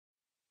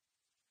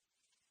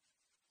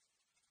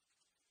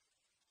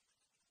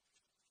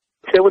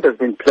Clairwood has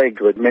been plagued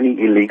with many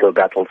illegal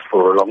battles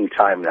for a long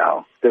time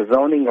now. The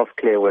zoning of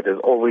Clairwood has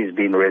always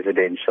been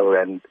residential,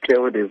 and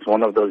Clairwood is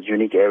one of those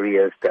unique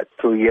areas that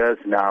through years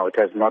now it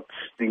has not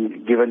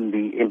been given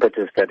the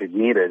impetus that it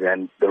needed,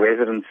 and the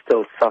residents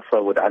still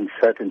suffer with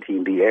uncertainty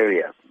in the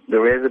area. The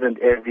resident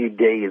every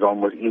day is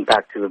almost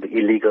impacted with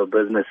illegal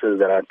businesses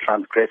that are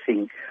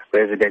transgressing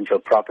residential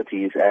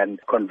properties and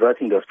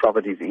converting those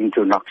properties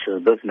into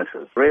noxious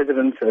businesses.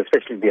 Residents,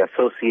 especially the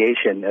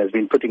association, has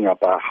been putting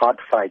up a hard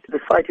fight. The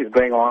fight is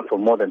going on for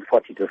more than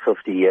 40 to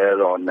 50 years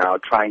on now,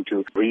 trying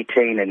to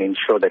retain and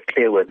ensure that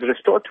Clairwood is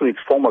restored to its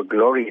former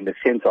glory in the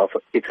sense of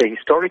it's a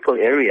historical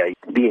area.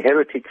 The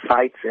heritage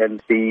sites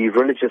and the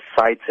religious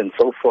sites and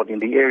so forth in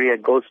the area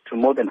goes to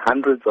more than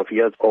hundreds of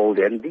years old,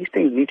 and these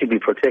things need to be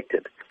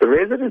protected. The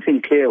residents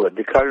in Clairwood,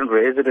 the current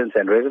residents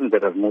and residents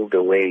that have moved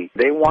away,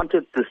 they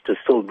wanted this to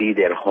still be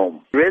their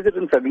home.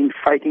 Residents have been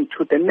fighting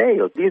tooth and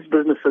nail. These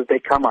businesses, they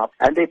come up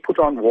and they put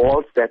on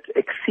walls that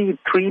exceed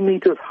 3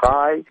 meters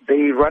high.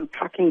 They run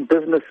trucking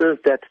businesses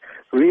that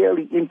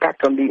really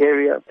impact on the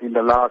area in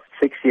the last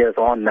 6 years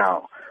on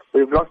now.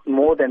 We've lost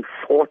more than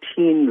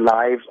 14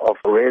 lives of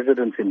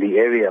residents in the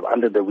area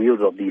under the wheels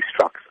of these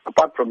trucks.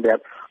 Apart from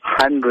that,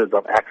 hundreds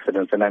of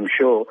accidents, and I'm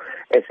sure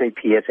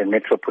SABC and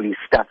Metro Police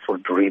stats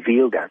would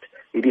reveal that.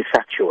 It is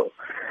factual.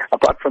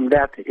 Apart from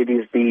that, it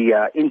is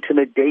the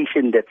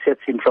intimidation that sets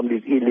in from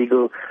these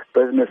illegal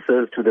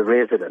businesses to the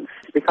residents.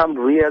 It's become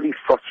really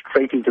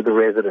frustrating to the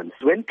residents.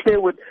 When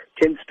Clairwood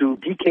tends to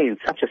decay in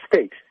such a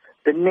state,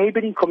 the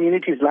neighboring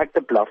communities like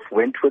the Bluff,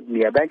 Wentworth,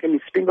 Merebank, and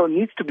Spingo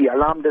needs to be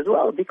alarmed as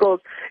well, because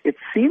it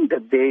seems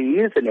that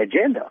there is an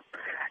agenda.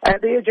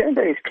 And the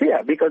agenda is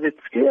clear, because it's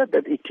clear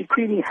that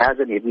eThekwini has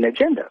an hidden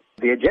agenda.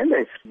 The agenda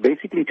is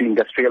basically to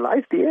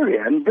industrialize the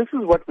area, and this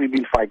is what we've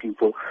been fighting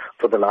for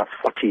the last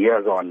 40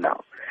 years on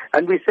now.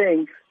 And we're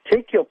saying,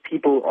 take your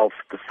people of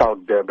the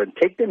South Durban,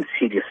 take them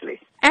seriously.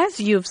 As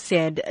you've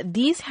said,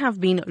 these have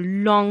been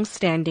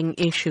long-standing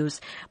issues.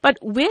 But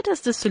where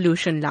does the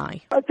solution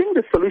lie? I think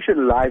the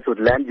solution lies with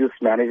land use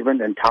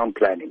management and town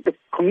planning. The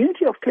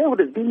community of Clairwood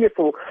has been here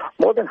for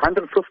more than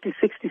 150,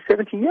 60,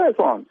 70 years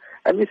on.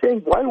 And we're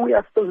saying, while we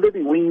are still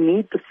living, we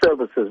need the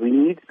services, we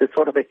need the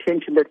sort of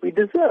attention that we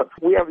deserve.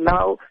 We have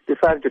now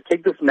decided to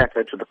take this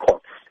matter to the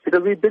courts,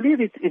 because we believe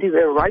it is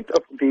a right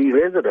of the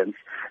residents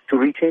to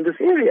retain this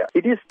area.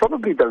 It is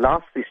probably the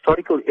last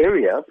historical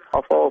area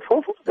of our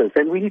forefathers,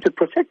 and we need to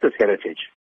protect this heritage.